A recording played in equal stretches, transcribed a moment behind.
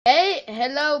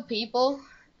Hello people,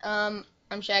 I'm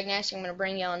Shagnax. I'm going to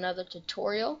bring y'all another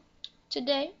tutorial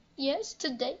today. Yes,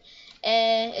 today.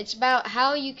 And it's about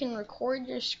how you can record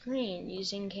your screen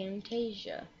using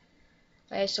Camtasia.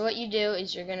 Okay, so what you do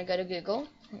is you're going to go to Google.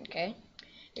 Okay,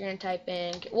 you're going to type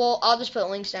in, well, I'll just put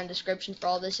links down in the description for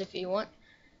all this if you want.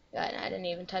 I didn't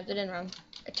even type it in wrong.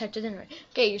 I typed it in right.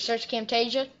 Okay, you search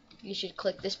Camtasia. You should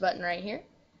click this button right here.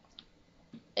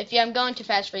 If I'm going too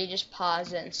fast for you, just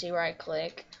pause it and see where I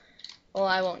click. Well,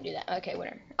 I won't do that. Okay,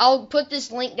 whatever. I'll put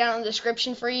this link down in the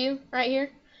description for you right here.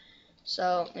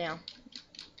 So, yeah.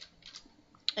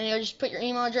 And you'll just put your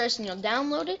email address and you'll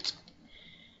download it.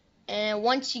 And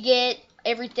once you get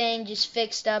everything just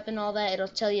fixed up and all that, it'll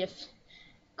tell you to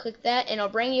click that. And it'll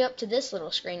bring you up to this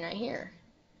little screen right here.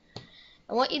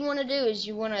 And what you'd want to do is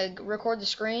you want to record the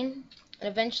screen. And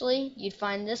eventually, you'd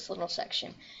find this little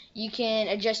section. You can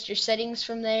adjust your settings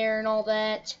from there and all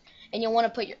that. And you'll want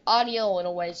to put your audio a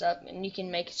little ways up, and you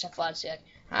can make yourself loud. So like,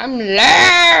 I'm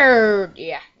loud.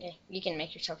 Yeah, you can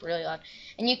make yourself really loud.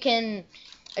 And you can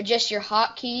adjust your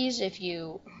hotkeys if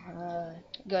you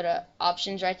go to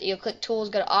options right there. You'll click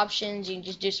tools, go to options. You can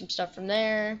just do some stuff from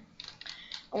there.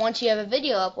 And once you have a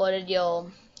video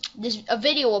uploaded, a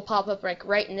video will pop up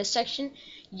right in this section.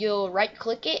 You'll right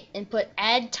click it and put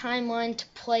add timeline to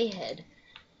playhead.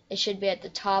 It should be at the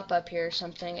top up here or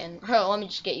something. And let me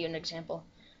just get you an example.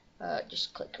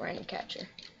 Just click random capture.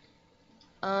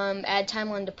 Add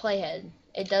timeline to playhead.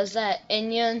 It does that,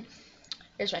 and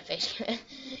here's my face. And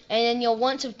then you'll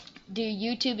want to do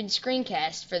YouTube and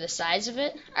screencast for the size of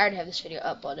it. I already have this video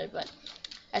uploaded, but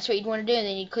that's what you'd want to do. And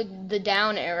then you click the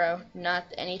down arrow, not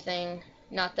anything,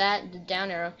 not that, the down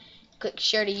arrow. Click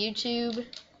share to YouTube.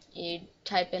 You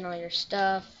type in all your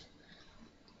stuff.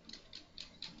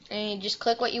 And you just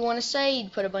click what you want to say. You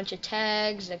put a bunch of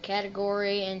tags, a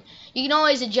category, and you can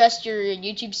always adjust your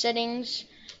YouTube settings,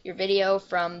 your video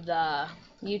from the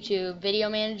YouTube Video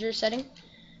Manager setting.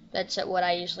 That's what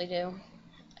I usually do.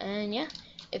 And yeah,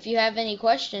 if you have any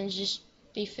questions, just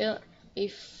be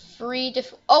free to.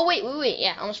 Oh wait!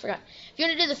 Yeah, I almost forgot. If you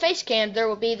want to do the face cam, there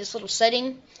will be this little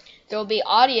setting. There will be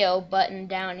audio button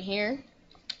down here.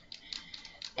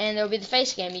 And there will be the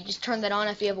face cam. You just turn that on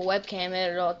if you have a webcam.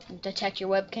 It'll detect your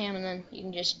webcam, and then you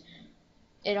can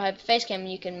it'll have a face cam,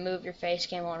 and you can move your face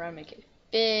cam all around, make it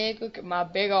big. Look at my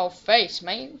big old face,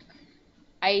 man.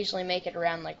 I usually make it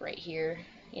around like right here,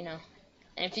 you know.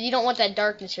 And if you don't want that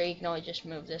darkness here, you can always just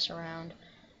move this around.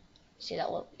 See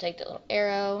that little, take that little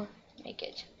arrow, make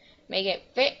it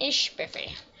fit and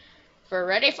spiffy. For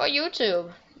ready for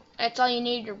YouTube. That's all you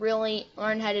need to really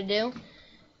learn how to do.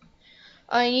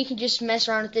 And you can just mess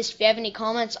around with this. If you have any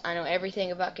comments, I know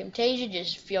everything about Camtasia.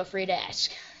 Just feel free to ask.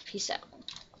 Peace out.